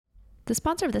The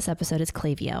sponsor of this episode is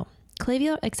Klaviyo.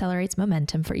 Klaviyo accelerates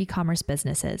momentum for e-commerce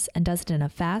businesses and does it in a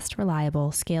fast,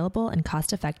 reliable, scalable, and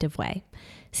cost-effective way.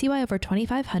 See why over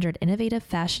 2,500 innovative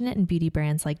fashion and beauty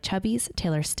brands like Chubbies,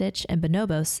 Taylor Stitch, and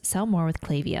Bonobos sell more with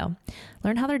Klaviyo.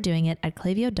 Learn how they're doing it at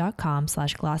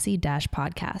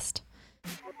klaviyo.com/glossy-podcast.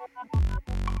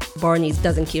 Barney's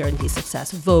doesn't guarantee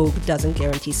success. Vogue doesn't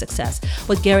guarantee success.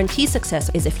 What guarantees success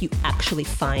is if you actually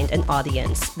find an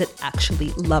audience that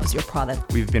actually loves your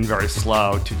product. We've been very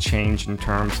slow to change in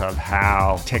terms of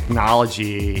how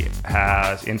technology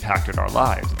has impacted our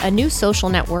lives. A new social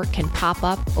network can pop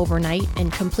up overnight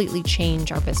and completely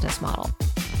change our business model.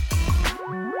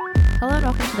 Hello and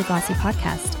welcome to the Glossy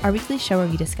Podcast, our weekly show where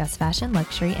we discuss fashion,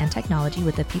 luxury, and technology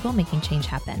with the people making change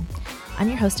happen. I'm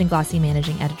your host and Glossy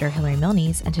Managing Editor, Hillary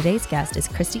Milnes, and today's guest is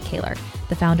Kristy Caylor,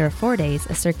 the founder of 4 Days,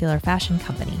 a circular fashion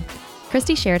company.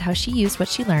 Kristy shared how she used what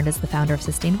she learned as the founder of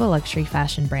sustainable luxury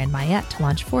fashion brand Maiyet to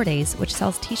launch 4 Days, which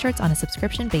sells t-shirts on a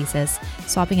subscription basis,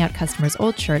 swapping out customers'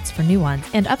 old shirts for new ones,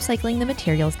 and upcycling the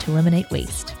materials to eliminate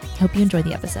waste. Hope you enjoy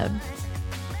the episode.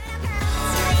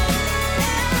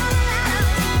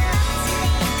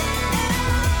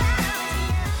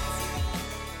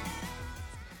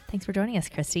 Thanks for joining us,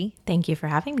 Kristy. Thank you for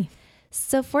having me.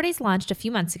 So 4 Days launched a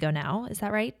few months ago now. Is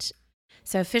that right?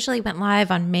 So officially went live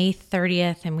on May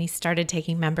 30th, and we started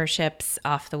taking memberships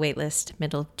off the waitlist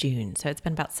middle of June. So it's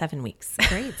been about 7 weeks.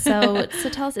 Great. So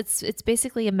tell us, it's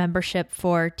basically a membership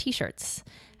for t-shirts.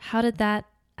 How did that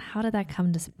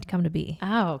come to be?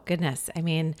 Oh, goodness. I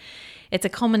mean, it's a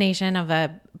culmination of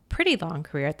a pretty long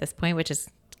career at this point, which is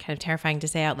kind of terrifying to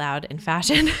say out loud in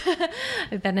fashion.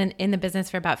 I've been in the business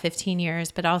for about 15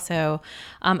 years, but also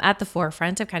at the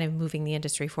forefront of kind of moving the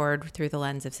industry forward through the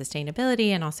lens of sustainability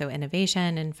and also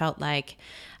innovation, and felt like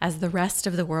as the rest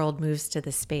of the world moves to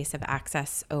the space of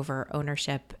access over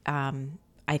ownership,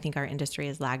 I think our industry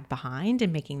has lagged behind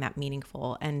in making that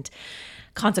meaningful. And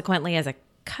consequently, as a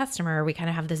customer, we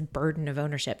kind of have this burden of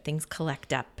ownership. Things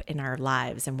collect up in our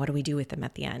lives, and what do we do with them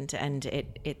at the end? And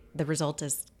the result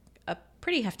is a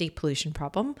pretty hefty pollution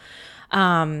problem.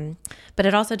 But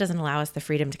it also doesn't allow us the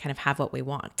freedom to kind of have what we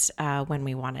want when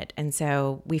we want it. And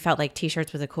so we felt like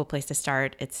t-shirts was a cool place to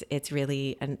start. It's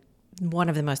really one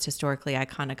of the most historically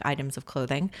iconic items of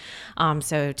clothing.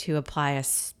 So to apply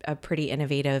a pretty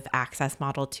innovative access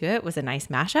model to it was a nice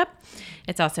mashup.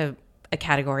 It's also a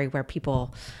category where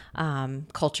people,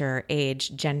 culture,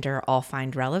 age, gender all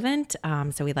find relevant.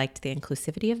 So we liked the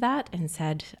inclusivity of that and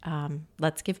said,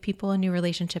 let's give people a new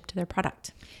relationship to their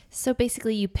product. So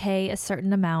basically you pay a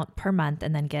certain amount per month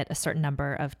and then get a certain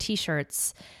number of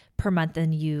t-shirts per month,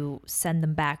 and you send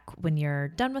them back when you're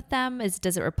done with them.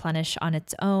 Does it replenish on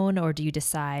its own, or do you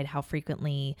decide how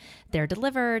frequently they're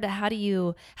delivered? How did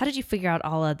you figure out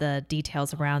all of the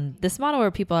details around this model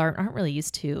where people aren't really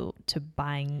used to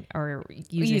buying or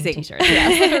using t-shirts?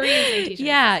 Yes.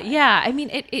 Yeah. I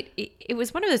mean, it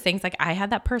was one of those things, like I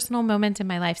had that personal moment in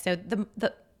my life. So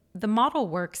the model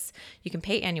works, you can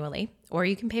pay annually or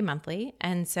you can pay monthly.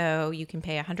 And so you can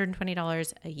pay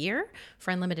 $120 a year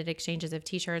for unlimited exchanges of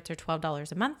t-shirts, or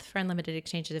 $12 a month for unlimited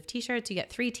exchanges of t-shirts. You get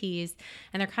 3 tees,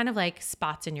 and they're kind of like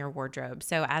spots in your wardrobe.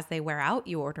 So as they wear out,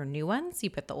 you order new ones. You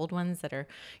put the old ones that are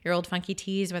your old funky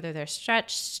tees, whether they're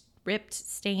stretched, ripped,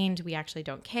 stained, we actually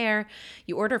don't care.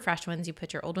 You order fresh ones, you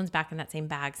put your old ones back in that same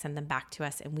bag, send them back to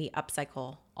us, and we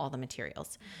upcycle all the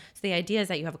materials. So the idea is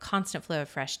that you have a constant flow of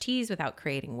fresh tees without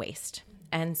creating waste.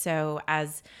 And so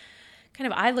as kind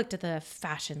of I looked at the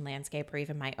fashion landscape, or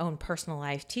even my own personal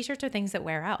life, t-shirts are things that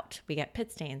wear out. We get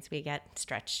pit stains, we get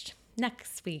stretched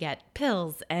necks, we get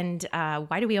pills, and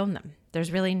why do we own them?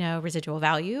 There's really no residual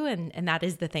value, and that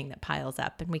is the thing that piles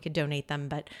up, and we could donate them,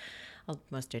 but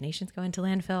most donations go into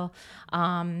landfill.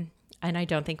 And I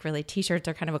don't think really t-shirts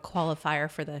are kind of a qualifier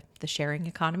for the sharing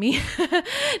economy.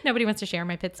 Nobody wants to share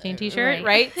my pit stain t-shirt,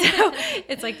 right? So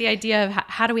it's like the idea of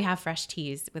how do we have fresh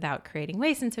tees without creating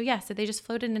waste? And so, so they just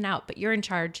float in and out, but you're in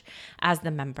charge as the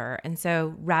member. And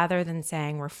so rather than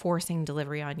saying we're forcing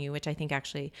delivery on you, which I think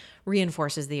actually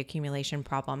reinforces the accumulation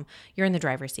problem, you're in the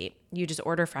driver's seat. You just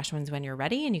order fresh ones when you're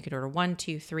ready, and you could order 1,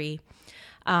 2, 3.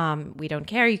 We don't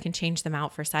care. You can change them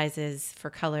out for sizes, for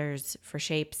colors, for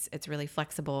shapes. It's really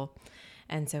flexible.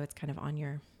 And so it's kind of on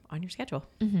your schedule.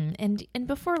 Mm-hmm. And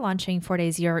before launching 4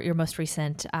 Days, your most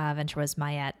recent venture was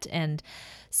Maiyet. And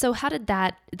so how did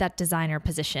that designer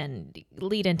position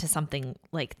lead into something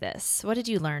like this? What did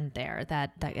you learn there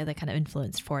that kind of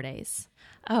influenced 4 Days?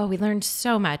 Oh, we learned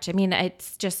so much. I mean,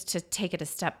 it's just to take it a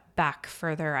step back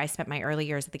further. I spent my early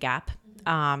years at the Gap.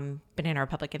 Banana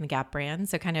Republic and the Gap brand.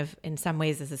 So kind of in some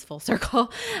ways, this is full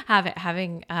circle,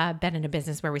 having been in a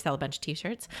business where we sell a bunch of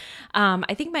t-shirts.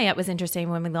 I think Maiyet was interesting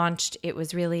when we launched. It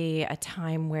was really a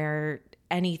time where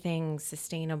anything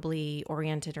sustainably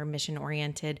oriented or mission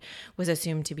oriented was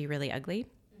assumed to be really ugly.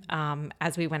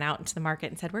 As we went out into the market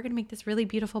and said, we're going to make this really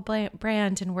beautiful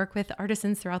brand and work with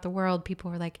artisans throughout the world,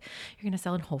 people were like, you're going to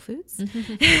sell in Whole Foods?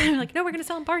 We're like, no, we're going to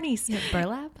sell in Barney's. Yeah,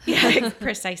 burlap? Yeah,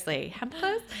 precisely. Hemp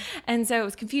clothes. And so it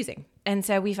was confusing. And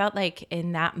so we felt like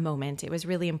in that moment, it was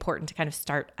really important to kind of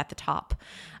start at the top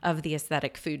of the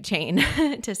aesthetic food chain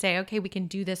to say, okay, we can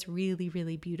do this really,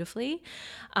 really beautifully,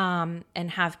 and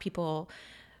have people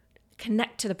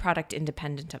connect to the product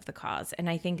independent of the cause. And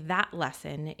I think that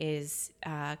lesson is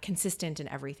consistent in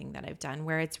everything that I've done,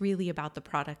 where it's really about the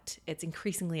product. It's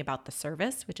increasingly about the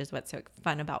service, which is what's so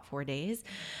fun about 4 days.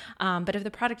 But if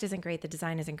the product isn't great, the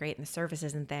design isn't great, and the service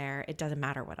isn't there, it doesn't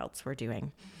matter what else we're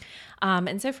doing.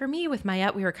 And so for me with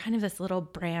Maiyet, we were kind of this little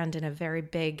brand in a very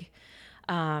big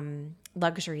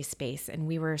luxury space, and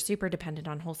we were super dependent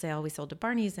on wholesale. We sold to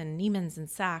Barney's and Neiman's and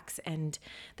Saks, and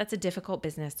that's a difficult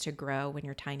business to grow when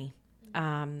you're tiny.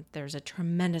 There's a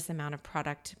tremendous amount of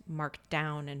product marked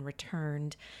down and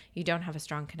returned. You don't have a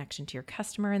strong connection to your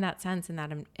customer in that sense, in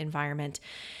that environment.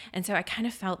 And so I kind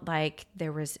of felt like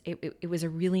it was a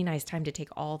really nice time to take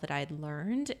all that I'd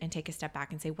learned and take a step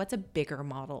back and say, what's a bigger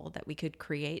model that we could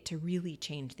create to really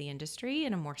change the industry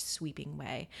in a more sweeping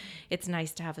way? It's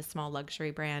nice to have a small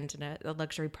luxury brand and a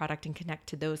luxury product and connect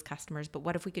to those customers, but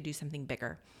what if we could do something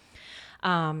bigger?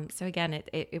 So again,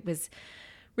 it was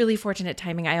really fortunate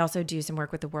timing. I also do some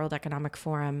work with the World Economic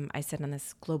Forum. I sit on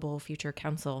this Global Future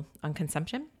Council on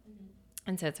Consumption.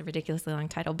 And so it's a ridiculously long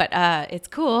title, but it's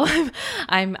cool.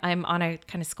 I'm on a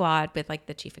kind of squad with like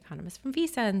the chief economist from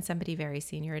Visa and somebody very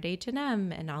senior at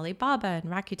H&M and Alibaba and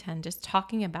Rakuten, just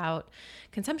talking about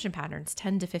consumption patterns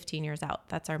 10 to 15 years out.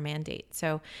 That's our mandate.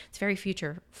 So it's very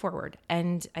future forward.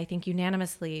 And I think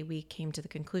unanimously we came to the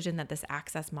conclusion that this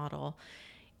access model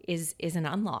is an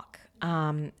unlock,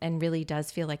 and really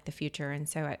does feel like the future. And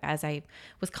so as I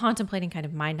was contemplating kind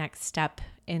of my next step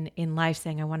in life,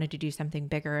 saying I wanted to do something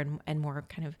bigger and more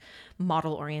kind of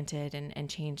model oriented and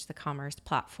change the commerce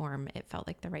platform, it felt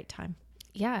like the right time.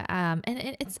 Yeah.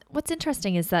 And it's what's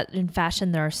interesting is that in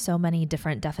fashion, there are so many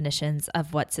different definitions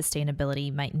of what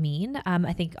sustainability might mean.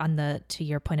 I think to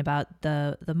your point about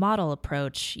the model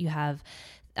approach, you have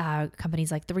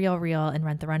companies like The Real and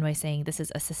Rent the Runway saying this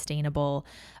is a sustainable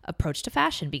approach to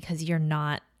fashion because you're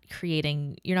not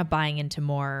buying into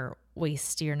more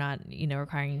waste. You're not, you're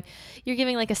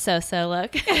giving like a so-so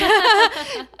look. No.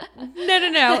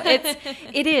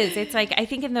 It's like, I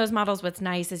think in those models, what's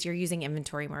nice is you're using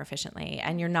inventory more efficiently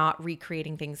and you're not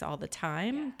recreating things all the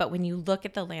time. Yeah. But when you look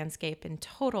at the landscape in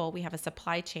total, we have a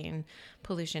supply chain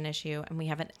pollution issue and we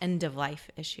have an end of life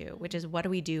issue, which is what do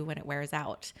we do when it wears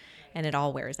out? And it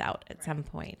all wears out at some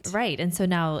point. Right. And so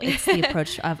now it's the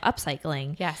approach of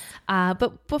upcycling. Yes.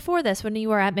 But before this, when you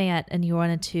were at Maiyet and you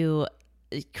wanted to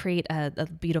create a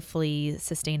beautifully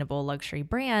sustainable luxury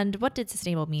brand, what did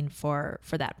sustainable mean for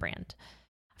that brand?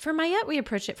 For Maiyet, we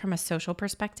approached it from a social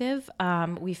perspective.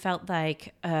 We felt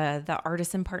like the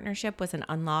artisan partnership was an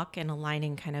unlock in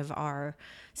aligning kind of our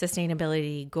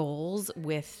sustainability goals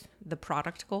with the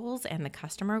product goals and the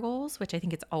customer goals, which I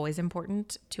think it's always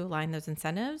important to align those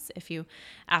incentives. If you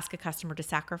ask a customer to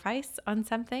sacrifice on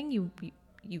something, you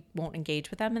won't engage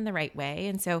with them in the right way.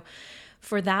 And so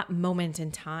for that moment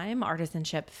in time,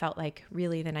 artisanship felt like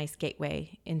really the nice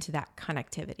gateway into that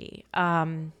connectivity.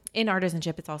 In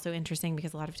artisanship, it's also interesting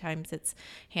because a lot of times it's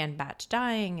hand batch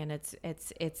dyeing and it's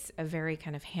a very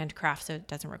kind of handcraft, so it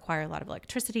doesn't require a lot of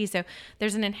electricity. So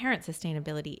there's an inherent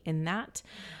sustainability in that.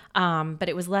 But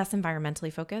it was less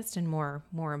environmentally focused and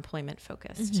more employment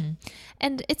focused. Mm-hmm.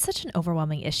 And it's such an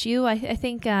overwhelming issue. I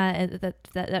think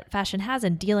that fashion has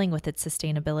in dealing with its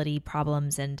sustainability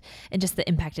problems and just the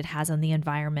impact it has on the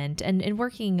environment. And in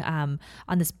working on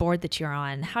this board that you're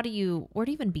on, where do you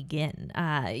even begin?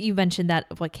 You mentioned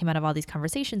that what came out of all these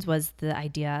conversations was the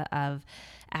idea of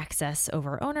access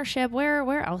over ownership.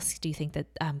 Where else do you think that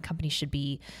companies should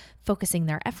be focusing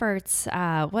their efforts?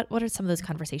 What are some of those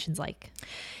conversations like?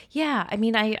 Yeah, I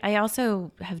mean, I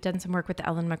also have done some work with the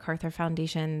Ellen MacArthur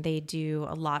Foundation. They do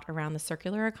a lot around the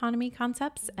circular economy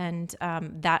concepts. And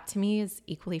that to me is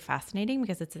equally fascinating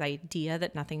because it's the idea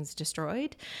that nothing's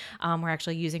destroyed. We're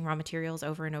actually using raw materials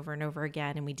over and over and over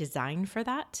again, and we design for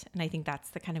that. And I think that's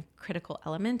the kind of critical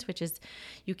element, which is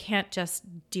you can't just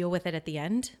deal with it at the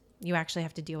end. you actually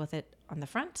have to deal with it on the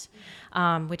front,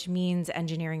 which means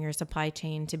engineering your supply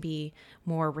chain to be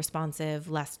more responsive,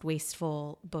 less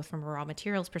wasteful, both from a raw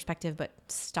materials perspective, but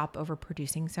stop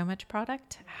overproducing so much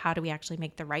product. How do we actually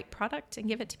make the right product and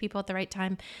give it to people at the right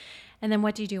time? And then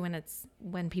what do you do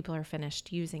when people are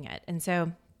finished using it? And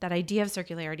so that idea of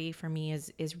circularity for me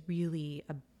is really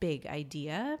a big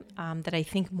idea that I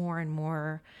think more and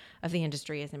more of the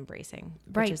industry is embracing,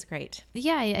 which is great.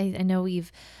 Yeah, I know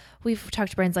we've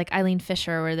talked to brands like Eileen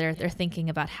Fisher where they're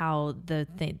thinking about how the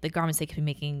garments they could be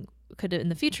making could in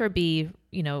the future be,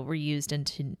 reused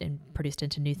and produced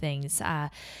into new things.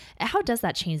 How does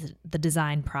that change the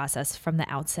design process from the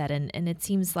outset? And it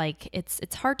seems like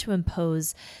it's hard to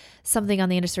impose something on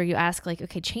the industry. You ask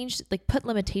okay, put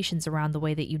limitations around the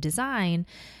way that you design,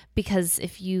 because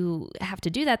if you have to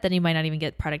do that, then you might not even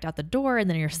get product out the door. And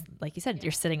then you're, like you said,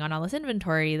 you're sitting on all this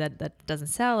inventory that doesn't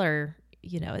sell, or,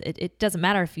 it doesn't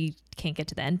matter if you can't get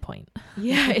to the end point.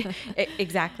 Yeah,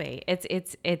 exactly.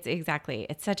 It's exactly.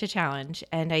 It's such a challenge.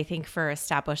 And I think for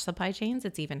established supply chains,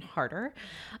 it's even harder.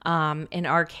 In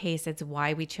our case, it's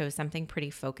why we chose something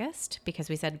pretty focused, because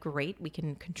we said, great, we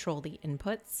can control the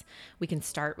inputs. We can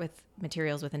start with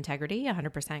materials with integrity,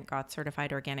 100% GOTS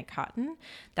certified organic cotton.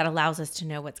 That allows us to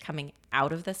know what's coming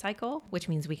out of the cycle, which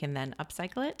means we can then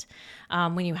upcycle it.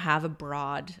 When you have a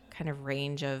broad kind of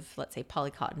range of, let's say,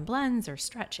 polycotton blends or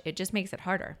stretch, it just makes it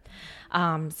harder.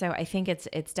 So I think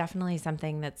it's definitely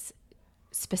something that's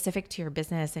specific to your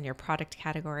business and your product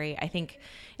category. I think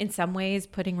in some ways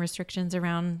putting restrictions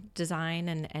around design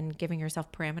and giving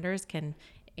yourself parameters can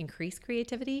increase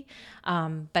creativity.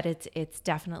 But it's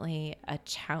definitely a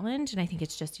challenge. And I think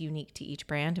it's just unique to each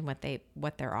brand and what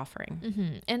they're offering.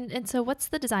 Mm-hmm. And so what's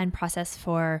the design process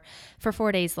for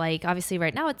 4 days? Like, obviously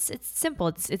right now it's simple.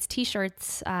 It's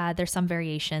t-shirts. There's some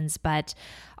variations, but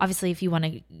obviously if you want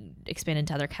to expand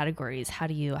into other categories, how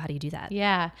do you do that?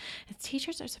 Yeah.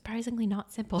 T-shirts are surprisingly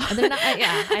not simple. And they're not,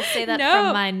 I say that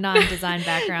from my non-design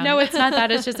background. No, it's not that.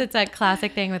 It's a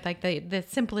classic thing with the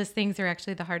simplest things are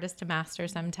actually the hardest to master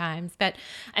sometimes. But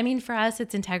I mean, for us,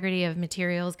 it's integrity of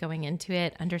materials going into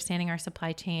it, understanding our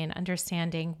supply chain,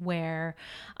 understanding where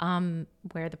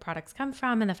the products come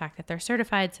from and the fact that they're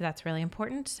certified. So that's really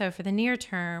important. So for the near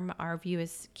term, our view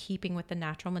is keeping with the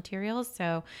natural materials.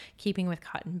 So keeping with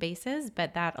cotton bases,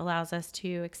 but that allows us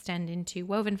to extend into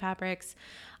woven fabrics,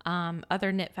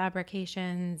 other knit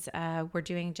fabrications. We're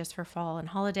doing just for fall and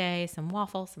holiday, some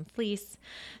waffle, some fleece.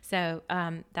 So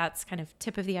that's kind of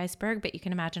tip of the iceberg, but you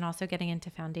can imagine also getting into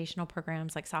foundational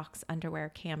programs like socks,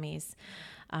 underwear, camis.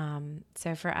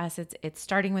 So for us, it's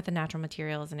starting with the natural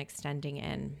materials and extending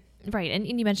in. Right. And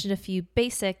you mentioned a few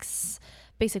basic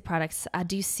products.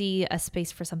 Do you see a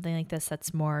space for something like this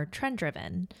that's more trend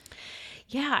driven?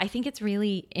 Yeah, I think it's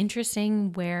really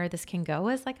interesting where this can go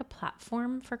as like a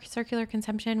platform for circular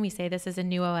consumption. We say this is a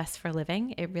new OS for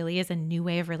living. It really is a new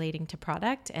way of relating to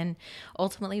product. And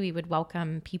ultimately, we would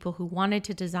welcome people who wanted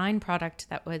to design product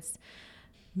that was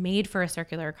made for a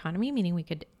circular economy, meaning we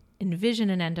could envision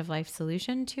an end-of-life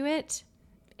solution to it.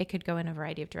 It could go in a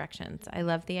variety of directions. I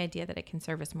love the idea that it can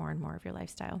service more and more of your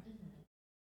lifestyle.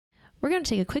 We're going to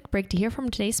take a quick break to hear from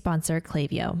today's sponsor,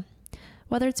 Klaviyo.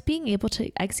 Whether it's being able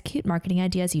to execute marketing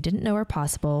ideas you didn't know were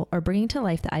possible or bringing to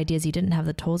life the ideas you didn't have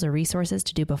the tools or resources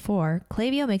to do before,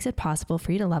 Klaviyo makes it possible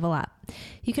for you to level up.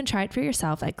 You can try it for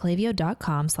yourself at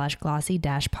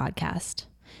klaviyo.com/glossy-podcast.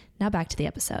 Now back to the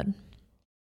episode.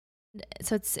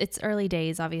 So it's early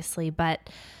days, obviously, but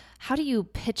how do you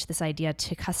pitch this idea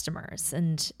to customers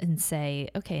and say,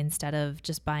 okay, instead of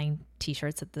just buying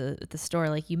t-shirts at the store,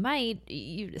 like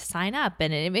you sign up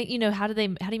and how do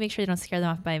you make sure you don't scare them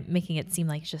off by making it seem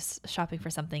like just shopping for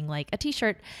something? Like a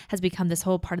t-shirt has become this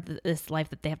whole part of this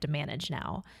life that they have to manage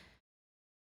now.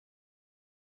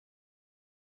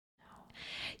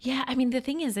 Yeah, I mean, the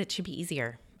thing is, it should be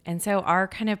easier. And so our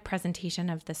kind of presentation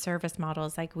of the service model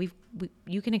is like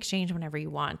you can exchange whenever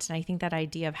you want. And I think that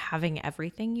idea of having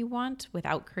everything you want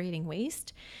without creating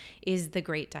waste is the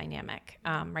great dynamic.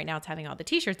 Right now it's having all the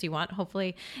t-shirts you want,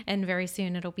 hopefully, and very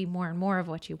soon it'll be more and more of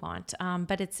what you want.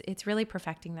 But it's really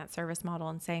perfecting that service model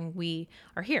and saying we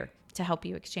are here to help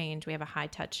you exchange. We have a high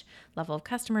touch level of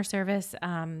customer service.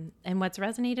 And what's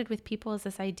resonated with people is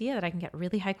this idea that I can get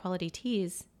really high quality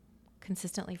teas,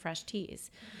 consistently fresh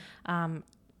teas.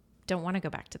 Don't want to go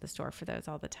back to the store for those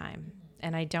all the time,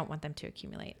 and I don't want them to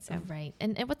accumulate. So right.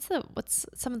 And what's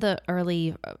some of the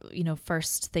early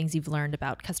first things you've learned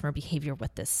about customer behavior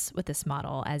with this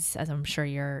model, as I'm sure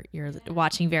you're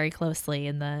watching very closely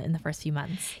in the first few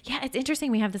months? Yeah, it's interesting.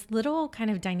 We have this little kind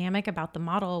of dynamic about the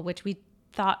model, which we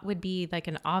thought would be like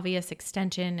an obvious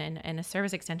extension and a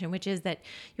service extension, which is that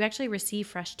you actually receive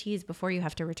fresh teas before you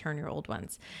have to return your old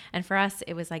ones. And for us,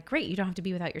 it was like, great, you don't have to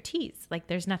be without your teas. Like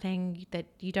there's nothing that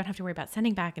you don't have to worry about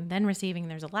sending back and then receiving.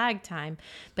 There's a lag time,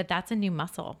 but that's a new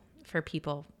muscle for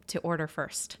people to order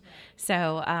first.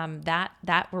 So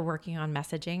that we're working on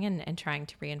messaging and trying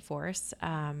to reinforce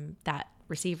that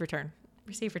receive return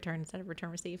instead of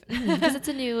return receive. Because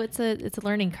it's a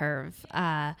learning curve.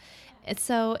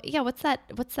 So yeah, what's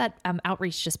that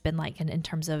outreach just been like in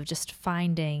terms of just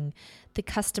finding the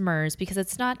customers? Because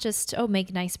it's not just,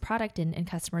 make nice product and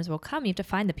customers will come. You have to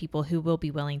find the people who will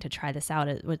be willing to try this out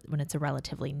when it's a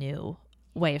relatively new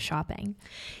way of shopping.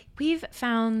 We've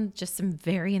found just some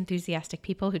very enthusiastic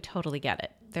people who totally get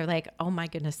it. They're like, oh my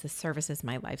goodness, this service is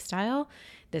my lifestyle.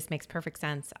 This makes perfect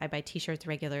sense. I buy t-shirts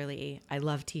regularly. I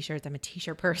love t-shirts. I'm a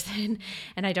t-shirt person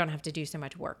and I don't have to do so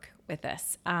much work with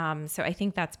this. So I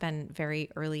think that's been very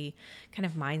early kind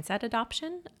of mindset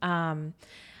adoption.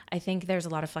 I think there's a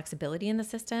lot of flexibility in the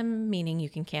system, meaning you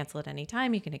can cancel at any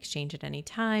time, you can exchange at any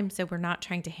time. So we're not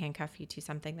trying to handcuff you to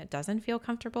something that doesn't feel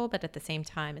comfortable, but at the same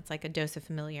time, it's like a dose of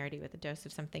familiarity with a dose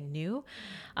of something new.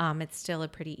 It's still a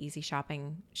pretty easy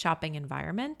shopping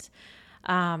environment.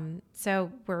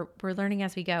 So we're learning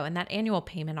as we go. And that annual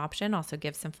payment option also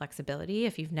gives some flexibility.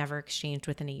 If you've never exchanged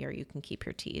within a year, you can keep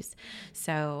your tees.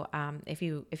 So if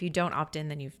you don't opt in,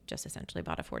 then you've just essentially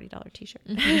bought a $40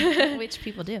 t-shirt. Which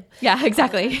people do. Yeah,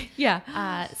 exactly.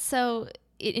 Yeah. So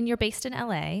you're based in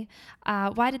LA.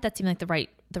 Why did that seem like the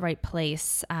right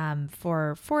place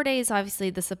for 4 days?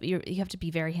 Obviously, you have to be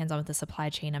very hands-on with the supply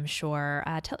chain, I'm sure.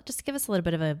 Just give us a little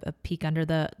bit of a peek under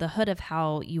the hood of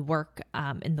how you work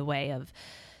in the way of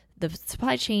the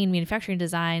supply chain, manufacturing,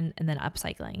 design, and then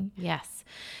upcycling. Yes.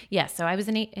 So I was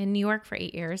in New York for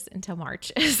 8 years until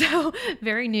March. So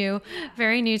very new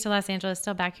to Los Angeles,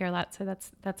 still back here a lot. So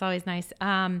that's always nice.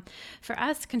 For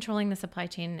us, controlling the supply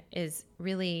chain is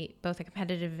really both a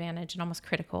competitive advantage and almost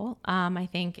critical. I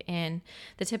think in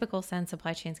the typical sense,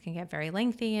 supply chains can get very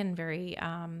lengthy and very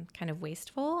kind of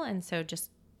wasteful. And so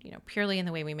just purely in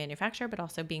the way we manufacture, but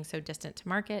also being so distant to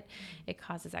market, it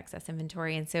causes excess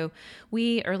inventory. And so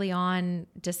we early on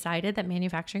decided that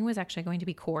manufacturing was actually going to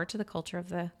be core to the culture of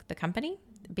the company,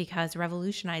 because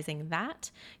revolutionizing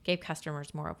that gave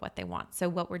customers more of what they want. So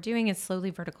what we're doing is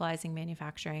slowly verticalizing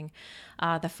manufacturing.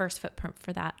 The first footprint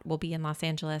for that will be in Los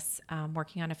Angeles,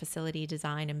 working on a facility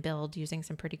design and build using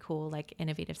some pretty cool, like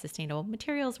innovative, sustainable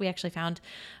materials. We actually found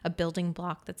a building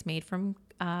block that's made from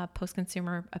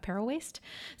post-consumer apparel waste.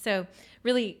 So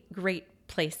really great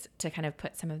place to kind of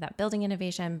put some of that building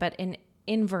innovation. But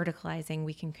in verticalizing,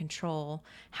 we can control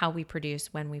how we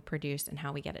produce, when we produce, and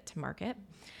how we get it to market.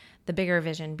 The bigger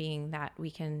vision being that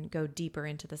we can go deeper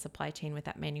into the supply chain with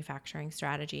that manufacturing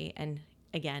strategy and,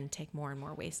 again, take more and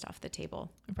more waste off the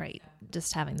table. Right.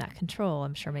 Just having that control,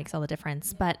 I'm sure, makes all the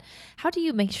difference. But how do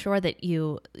you make sure that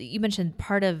you mentioned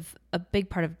a big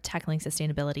part of tackling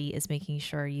sustainability is making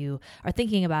sure you are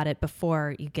thinking about it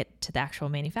before you get to the actual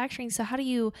manufacturing. So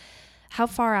how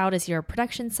far out is your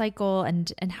production cycle,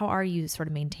 and how are you sort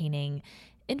of maintaining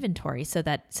inventory so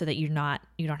that you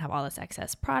don't have all this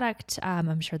excess product?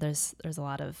 I'm sure there's a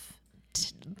lot of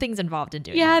things involved in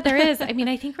doing that. There is. I mean,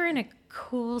 I think we're in a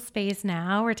cool space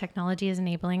now where technology is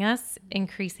enabling us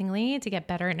increasingly to get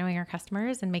better at knowing our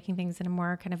customers and making things in a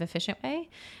more kind of efficient way.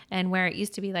 And where it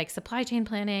used to be like supply chain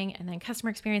planning and then customer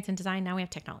experience and design, now we have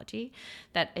technology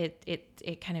that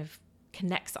it kind of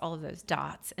connects all of those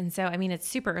dots. And so, I mean, it's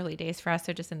super early days for us.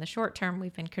 So just in the short term,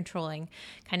 we've been controlling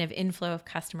kind of inflow of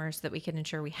customers so that we can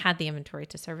ensure we had the inventory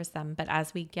to service them. But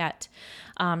as we get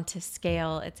to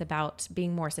scale, it's about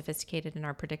being more sophisticated in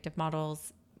our predictive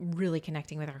models, really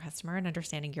connecting with our customer and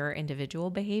understanding your individual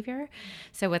behavior.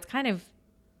 So what's kind of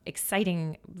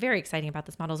exciting, very exciting about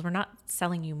this model is we're not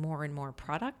selling you more and more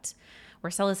product. We're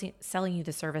selling you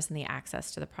the service and the access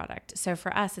to the product. So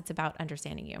for us, it's about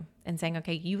understanding you and saying,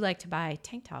 okay, you like to buy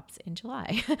tank tops in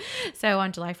July. So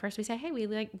on July 1st, we say, hey,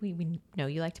 we know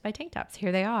you like to buy tank tops.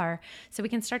 Here they are. So we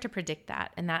can start to predict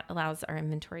that. And that allows our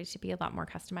inventory to be a lot more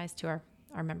customized to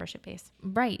our membership base.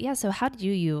 Right. Yeah. So how do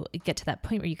you get to that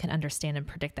point where you can understand and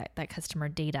predict that customer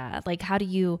data? Like, how do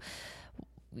you,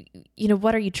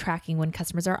 what are you tracking when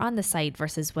customers are on the site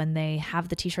versus when they have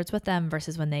the t-shirts with them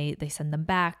versus when they send them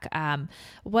back?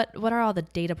 What are all the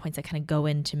data points that kind of go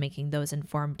into making those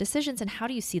informed decisions? And how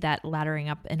do you see that laddering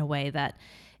up in a way that,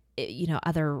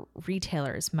 other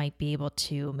retailers might be able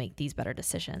to make these better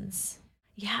decisions?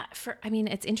 Yeah.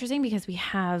 It's interesting because we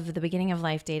have the beginning of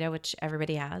life data, which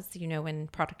everybody has, when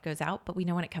product goes out, but we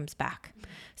know when it comes back.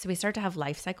 So we start to have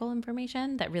life cycle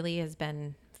information that really has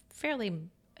been fairly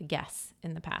guess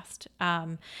in the past.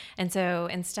 And so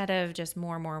instead of just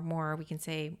more, we can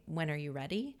say, when are you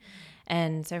ready?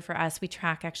 And so for us, we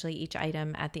track actually each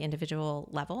item at the individual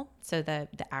level. So the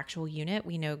actual unit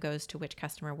we know goes to which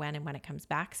customer when and when it comes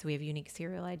back. So we have unique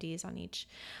serial IDs on each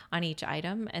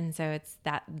item. And so it's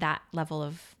that level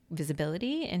of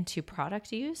visibility into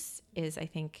product use is, I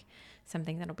think,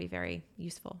 something that'll be very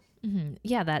useful. Mm-hmm.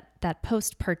 Yeah, that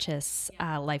post-purchase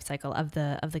life cycle of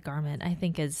the garment, I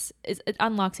think is it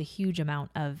unlocks a huge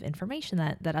amount of information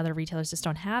that other retailers just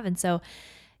don't have. And so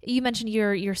you mentioned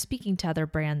you're speaking to other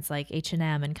brands like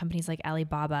H&M and companies like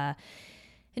Alibaba.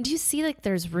 And do you see like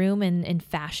there's room in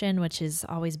fashion, which has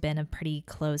always been a pretty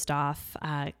closed off,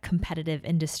 competitive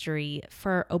industry,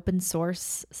 for open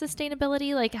source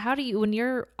sustainability? Like, how do you, when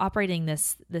you're operating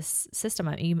this system,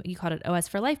 I mean, you called it OS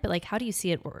for life, but like, how do you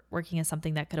see it working as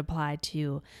something that could apply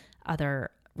to other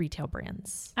retail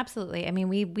brands? Absolutely. I mean,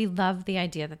 we love the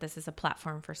idea that this is a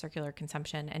platform for circular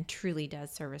consumption and truly does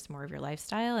service more of your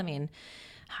lifestyle. I mean,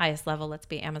 highest level, let's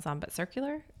be Amazon, but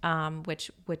circular,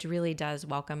 which really does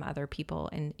welcome other people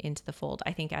into the fold.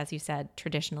 I think, as you said,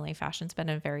 traditionally fashion's been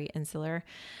a very insular,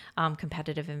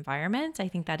 competitive environment. I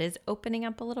think that is opening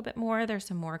up a little bit more. There's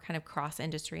some more kind of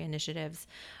cross-industry initiatives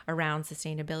around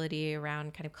sustainability,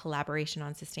 around kind of collaboration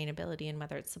on sustainability, and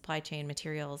whether it's supply chain,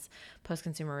 materials,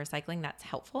 post-consumer recycling, that's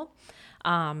helpful.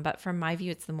 But from my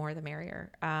view, it's the more the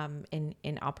merrier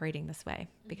in operating this way,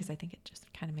 because I think it just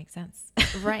kind of makes sense.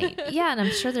 Right. Yeah. And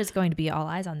I'm sure there's going to be all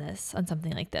eyes on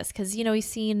something like this. Cause we've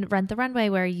seen Rent the Runway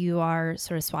where you are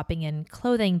sort of swapping in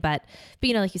clothing, but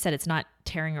like you said, it's not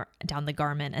tearing down the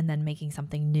garment and then making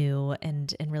something new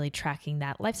and really tracking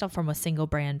that lifestyle from a single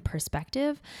brand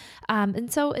perspective.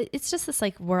 And so it's just this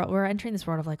like, we're entering this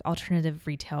world of like alternative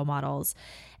retail models.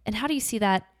 And how do you see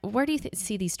that? Where do you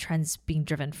see these trends being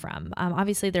driven from?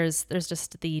 Obviously, there's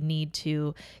just the need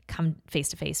to come face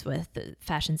to face with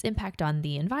fashion's impact on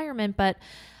the environment. But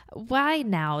why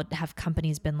now have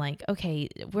companies been like, okay,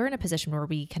 we're in a position where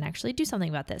we can actually do something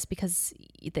about this, because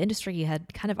the industry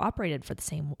had kind of operated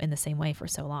in the same way for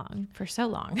so long. Very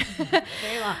long.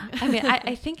 I mean,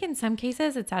 I think in some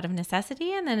cases it's out of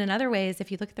necessity. And then in other ways, if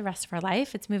you look at the rest of our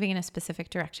life, it's moving in a specific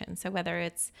direction. So whether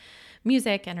it's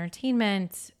music,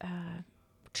 entertainment,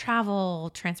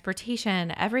 travel,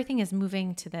 transportation, everything is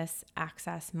moving to this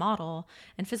access model,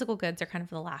 and physical goods are kind of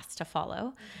the last to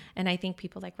follow. And I think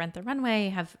people like Rent the Runway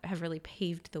have really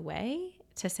paved the way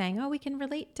to saying, oh, we can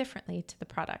relate differently to the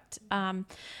product.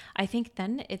 I think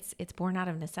then it's born out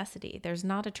of necessity. There's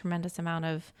not a tremendous amount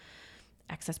of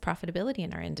excess profitability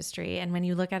in our industry. And when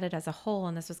you look at it as a whole,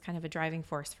 and this was kind of a driving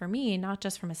force for me, not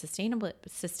just from a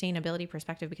sustainability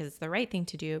perspective, because it's the right thing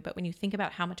to do, but when you think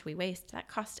about how much we waste, that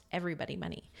costs everybody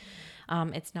money.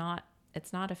 It's not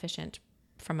efficient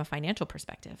from a financial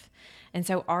perspective. And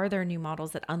so are there new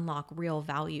models that unlock real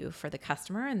value for the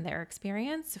customer and their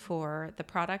experience, for the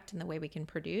product and the way we can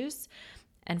produce,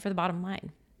 and for the bottom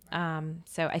line?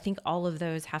 So I think all of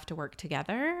those have to work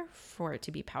together for it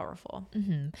to be powerful.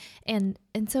 Mm-hmm.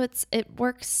 And so it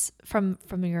works from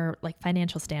your like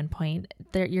financial standpoint.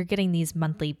 You're getting these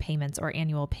monthly payments or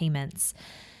annual payments.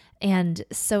 And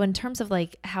so in terms of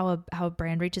like how a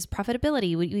brand reaches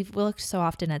profitability, we've looked so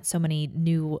often at so many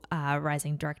new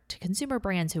rising direct to consumer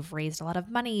brands who've raised a lot of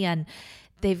money, and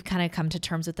they've kind of come to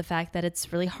terms with the fact that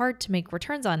it's really hard to make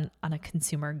returns on a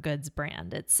consumer goods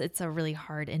brand. It's a really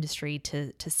hard industry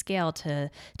to scale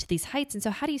to these heights. And so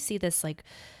how do you see this like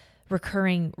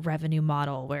recurring revenue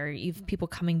model where you've people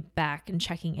coming back and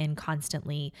checking in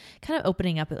constantly, kind of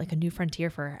opening up like a new frontier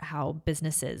for how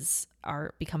businesses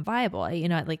are become viable?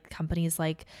 Like companies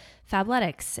like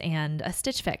Fabletics and a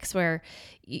Stitch Fix, where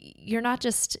you're not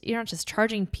just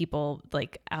charging people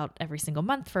like out every single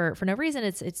month for no reason.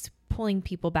 It's pulling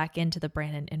people back into the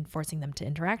brand and forcing them to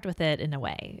interact with it in a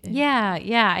way.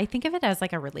 Yeah. I think of it as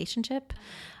like a relationship,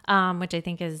 which I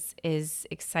think is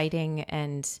exciting,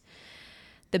 and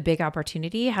the big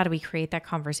opportunity. How do we create that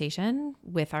conversation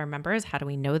with our members? How do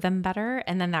we know them better?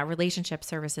 And then that relationship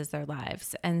services their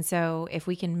lives. And so if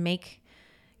we can make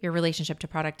your relationship to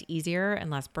product easier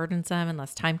and less burdensome and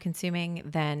less time consuming,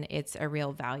 then it's a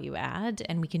real value add.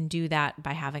 And we can do that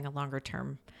by having a longer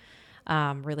term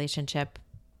relationship.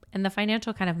 And the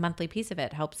financial kind of monthly piece of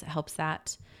it helps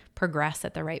that progress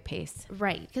at the right pace.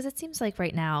 Right. Because it seems like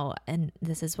right now, and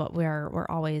this is what we're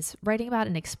always writing about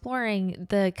and exploring,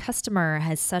 the customer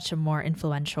has such a more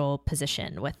influential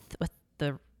position with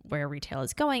the where retail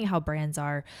is going, how brands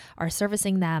are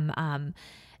servicing them.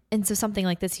 And so something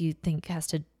like this, you think has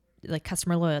to, like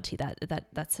customer loyalty,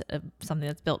 that's something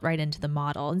that's built right into the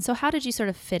model. And so how did you sort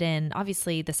of fit in,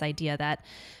 obviously, this idea that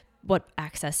what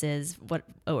access is, what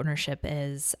ownership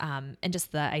is, and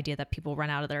just the idea that people run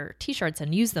out of their t-shirts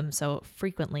and use them so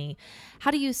frequently.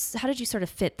 How did you sort of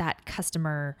fit that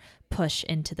customer push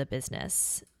into the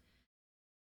business?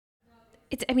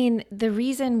 The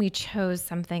reason we chose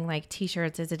something like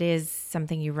t-shirts is it is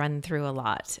something you run through a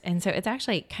lot. And so it's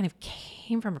actually kind of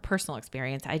came from a personal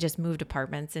experience. I just moved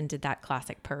apartments and did that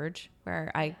classic purge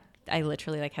where I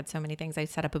literally had so many things. I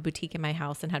set up a boutique in my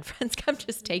house and had friends come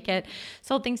just take it,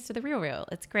 sold things to the Real.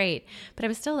 It's great. But I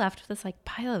was still left with this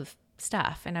pile of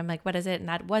stuff. And I'm like, what is it? And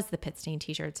that was the pit stain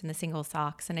t-shirts and the single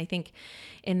socks. And I think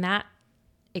in that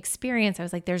experience, I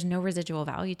was like, there's no residual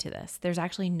value to this. There's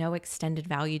actually no extended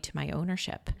value to my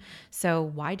ownership. So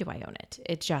why do I own it?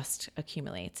 It just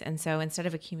accumulates. And so instead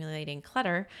of accumulating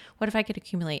clutter, what if I could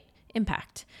accumulate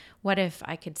impact? What if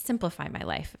I could simplify my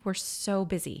life? We're so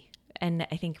busy. And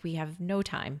I think we have no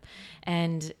time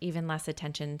and even less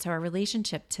attention. So our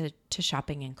relationship to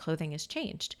shopping and clothing has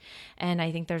changed. And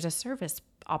I think there's a service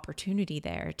opportunity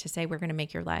there to say, we're going to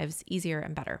make your lives easier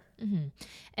and better. Mm-hmm.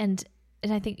 And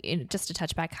I think just to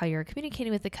touch back how you're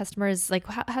communicating with the customers,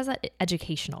 how's that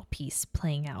educational piece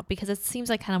playing out? Because it seems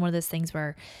like kind of one of those things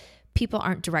where people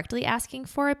aren't directly asking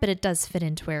for it, but it does fit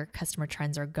into where customer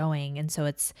trends are going. And so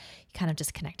it's kind of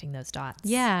just connecting those dots.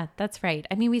 Yeah, that's right.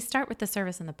 We start with the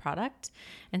service and the product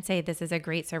and say, this is a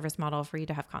great service model for you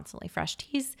to have constantly fresh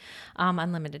teas,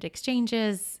 unlimited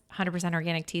exchanges, 100%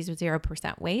 organic teas with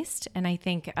 0% waste. And I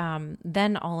think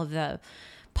then all of the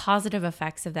positive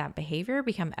effects of that behavior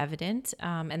become evident.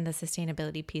 And the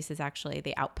sustainability piece is actually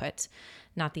the output,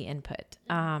 not the input.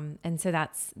 And so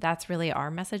that's really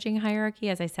our messaging hierarchy.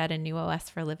 As I said, a new OS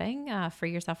for living,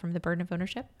 free yourself from the burden of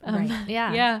ownership. Right.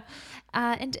 Yeah. Yeah.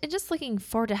 And just looking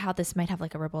forward to how this might have a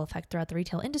ripple effect throughout the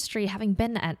retail industry, having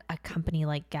been at a company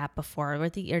like Gap before,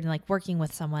 or working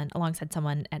with someone alongside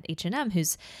someone at H&M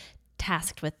who's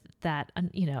tasked with that,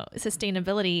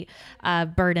 sustainability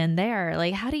burden there.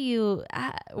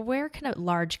 Where can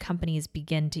large companies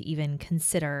begin to even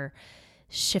consider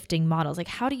shifting models?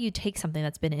 How do you take something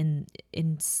that's been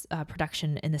in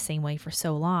production in the same way for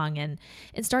so long and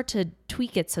start to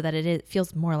tweak it so that it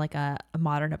feels more like a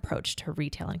modern approach to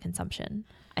retail and consumption?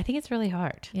 I think it's really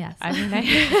hard. Yes. I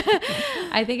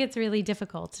think it's really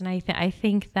difficult. And I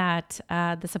think that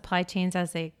the supply chains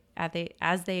as they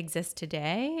exist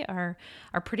today are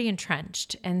pretty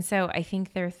entrenched. And so I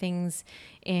think there are things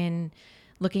in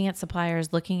looking at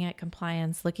suppliers, looking at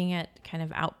compliance, looking at kind of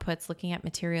outputs, looking at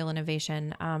material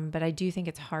innovation. But I do think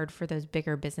it's hard for those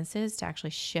bigger businesses to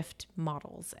actually shift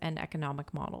models and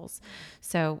economic models.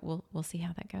 So we'll see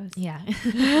how that goes. Yeah.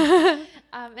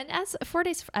 And as 4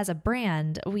 Days as a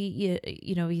brand, we've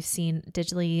seen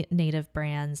digitally native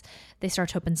brands, they start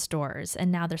to open stores,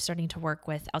 and now they're starting to work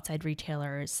with outside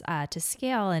retailers to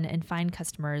scale and find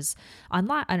customers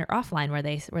online or offline where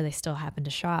they still happen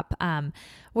to shop.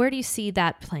 Where do you see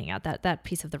that playing out, that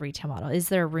piece of the retail model? Is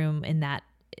there room in that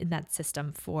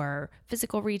system for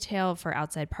physical retail, for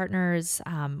outside partners?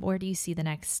 Where do you see the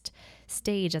next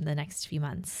stage in the next few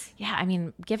months? Yeah,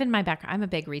 given my background, I'm a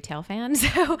big retail fan,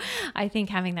 so I think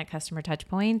having that customer touch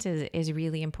point is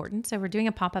really important. So we're doing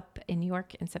a pop-up in New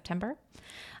York in September.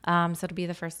 So it'll be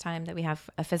the first time that we have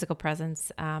a physical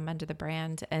presence under the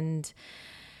brand, and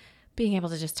being able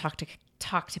to just talk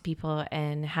to people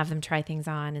and have them try things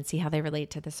on and see how they relate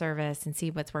to the service and see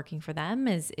what's working for them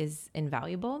is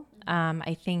invaluable.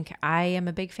 I think I am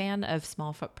a big fan of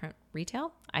small footprint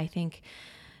retail. I think,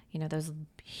 those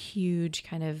huge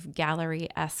kind of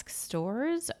gallery-esque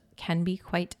stores can be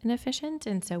quite inefficient.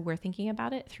 And so we're thinking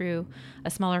about it through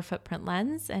a smaller footprint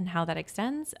lens and how that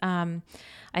extends.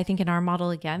 I think in our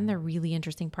model, again, they're really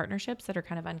interesting partnerships that are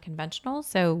kind of unconventional.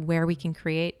 So where we can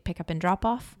create pickup and drop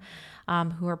off,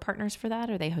 who are partners for that?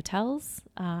 Are they hotels?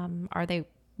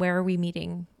 Where are we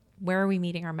meeting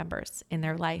our members in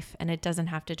their life? And it doesn't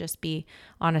have to just be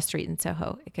on a street in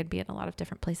Soho. It could be in a lot of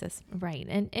different places. Right.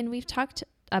 And we've talked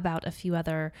about a few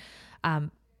other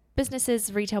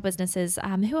retail businesses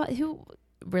who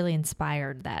really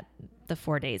inspired the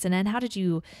 4 Days. And then how did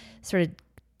you how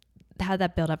did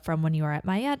that build up from when you were at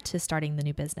Maiyet to starting the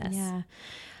new business? Yeah.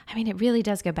 It really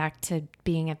does go back to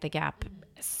being at the Gap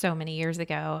so many years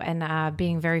ago and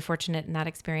being very fortunate in that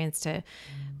experience to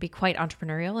be quite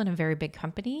entrepreneurial in a very big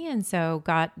company. And so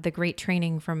got the great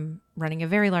training from running a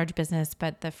very large business,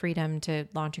 but the freedom to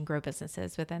launch and grow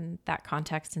businesses within that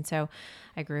context. And so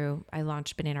I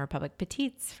launched Banana Republic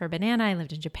Petites for Banana. I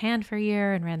lived in Japan for a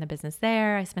year and ran the business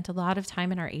there. I spent a lot of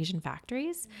time in our Asian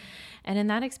factories. And in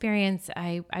that experience,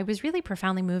 I was really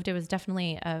profoundly moved. It was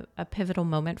definitely a pivotal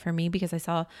moment for me because I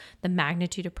saw the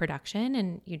magnitude of production,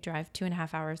 and you drive 2.5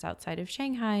 2.5 hours outside of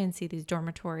Shanghai and see these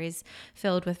dormitories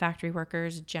filled with factory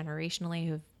workers generationally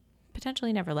who've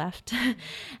potentially never left.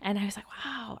 And I was like,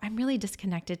 wow, I'm really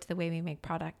disconnected to the way we make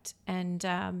product, and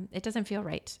it doesn't feel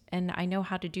right. And I know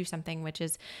how to do something, which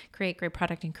is create great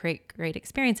product and create great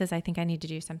experiences. I think I need to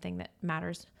do something that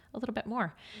matters a little bit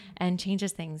more and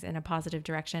changes things in a positive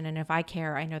direction. And if I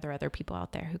care, I know there are other people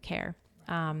out there who care.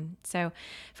 So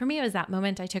for me, it was that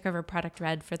moment. I took over Product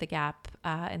Red for the Gap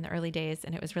in the early days,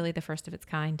 and it was really the first of its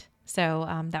kind. So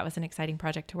that was an exciting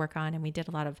project to work on. And we did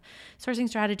a lot of sourcing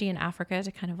strategy in Africa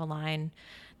to kind of align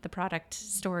the product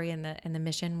story and the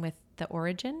mission with the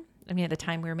origin. I mean, at the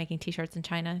time we were making t-shirts in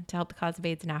China to help the cause of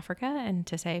AIDS in Africa, and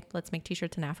to say, let's make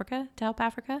t-shirts in Africa to help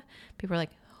Africa. People were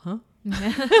like, huh?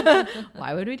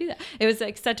 Why would we do that? It was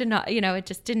like such a, it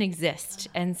just didn't exist.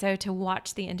 And so to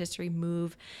watch the industry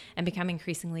move and become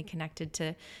increasingly connected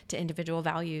to individual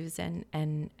values and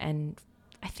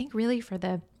I think really for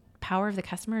the power of the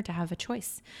customer to have a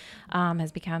choice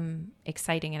has become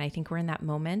exciting. And I think we're in that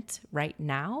moment right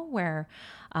now where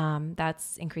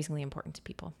that's increasingly important to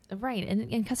people. Right.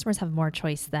 And customers have more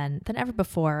choice than ever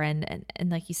before. And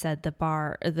like you said,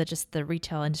 the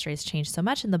retail industry has changed so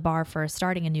much, and the bar for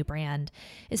starting a new brand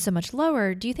is so much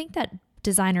lower. Do you think that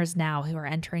designers now who are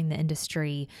entering the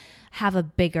industry have a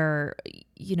bigger,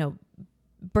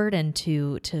 burden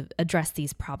to address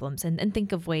these problems and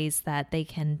think of ways that they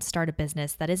can start a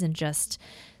business that isn't just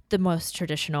the most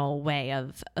traditional way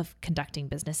of conducting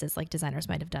businesses like designers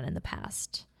might have done in the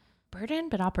past? Burden,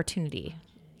 but opportunity.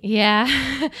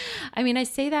 Yeah. I mean, I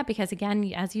say that because,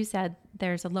 again, as you said,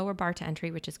 there's a lower bar to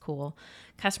entry, which is cool.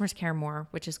 Customers care more,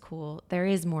 which is cool. There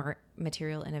is more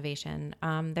material innovation.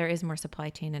 There is more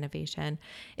supply chain innovation.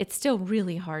 It's still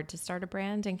really hard to start a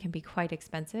brand and can be quite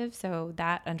expensive. So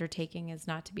that undertaking is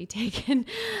not to be taken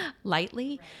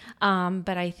lightly.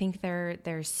 But I think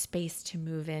there's space to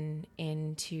move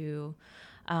into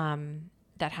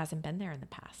that hasn't been there in the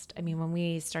past. I mean, when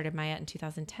we started Maiyet in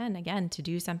 2010, again, to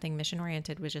do something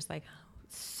mission-oriented was just like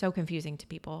so confusing to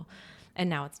people. And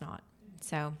now it's not.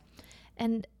 So,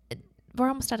 and we're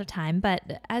almost out of time,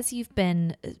 but as you've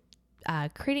been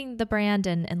creating the brand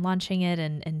and launching it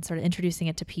and sort of introducing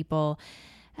it to people,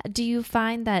 do you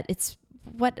find that it's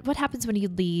what happens when you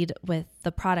lead with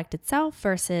the product itself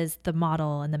versus the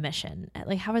model and the mission?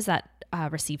 Like, how is that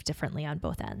received differently on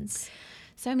both ends?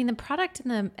 So, I mean, the product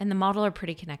and the model are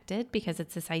pretty connected because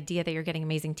it's this idea that you're getting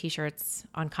amazing t-shirts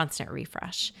on constant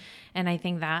refresh. And I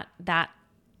think that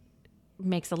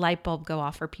makes a light bulb go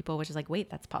off for people, which is like, wait,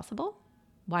 that's possible?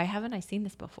 Why haven't I seen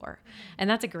this before? And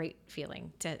that's a great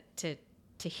feeling to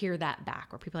hear that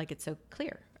back, where people are like, it's so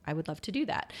clear. I would love to do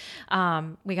that.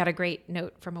 We got a great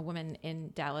note from a woman in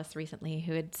Dallas recently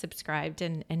who had subscribed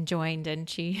and joined, and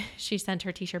she sent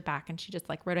her t-shirt back, and she just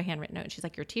like wrote a handwritten note. She's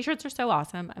like, your t-shirts are so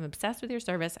awesome. I'm obsessed with your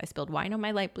service. I spilled wine on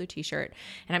my light blue t-shirt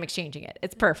and I'm exchanging it.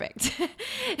 It's perfect.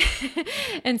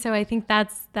 And so I think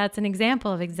that's an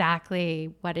example of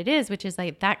exactly what it is, which is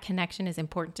like that connection is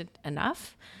important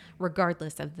enough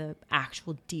regardless of the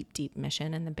actual deep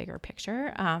mission and the bigger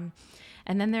picture.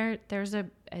 And then there's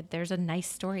a nice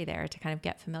story there to kind of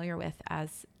get familiar with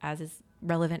as is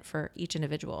relevant for each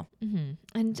individual.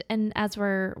 Mm-hmm. And as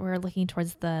we're looking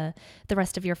towards the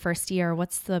rest of your first year,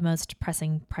 what's the most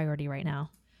pressing priority right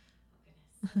now?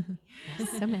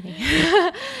 So many.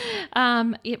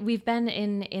 We've been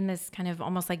in this kind of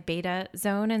almost like beta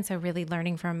zone, and so really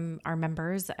learning from our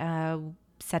members,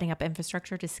 setting up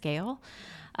infrastructure to scale,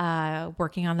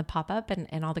 working on the pop-up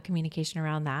and all the communication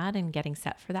around that and getting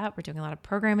set for that. We're doing a lot of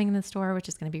programming in the store, which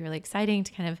is going to be really exciting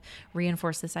to kind of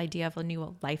reinforce this idea of a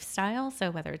new lifestyle. So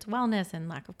whether it's wellness and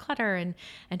lack of clutter and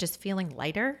just feeling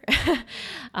lighter.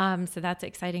 So that's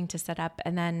exciting to set up.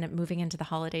 And then moving into the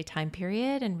holiday time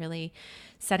period and really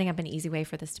setting up an easy way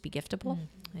for this to be giftable.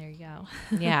 There you go.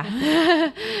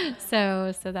 Yeah.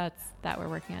 So that's that we're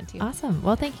working on too. Awesome.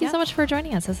 Well, thank you so much for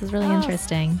joining us. This is really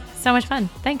interesting. So much fun.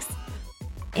 Thanks.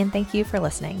 And thank you for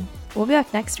listening. We'll be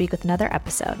back next week with another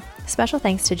episode. Special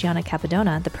thanks to Gianna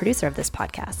Capadona, the producer of this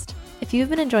podcast. If you've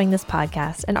been enjoying this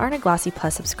podcast and aren't a Glossy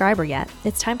Plus subscriber yet,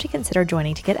 it's time to consider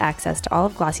joining to get access to all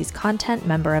of Glossy's content,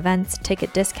 member events,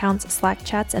 ticket discounts, Slack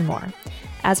chats, and more.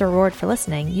 As a reward for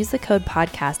listening, use the code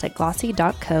podcast at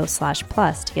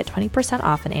glossy.co/plus to get 20%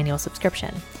 off an annual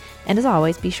subscription. And as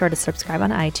always, be sure to subscribe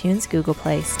on iTunes, Google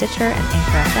Play, Stitcher, and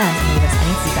Anchor FM and leave us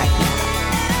any feedback you have.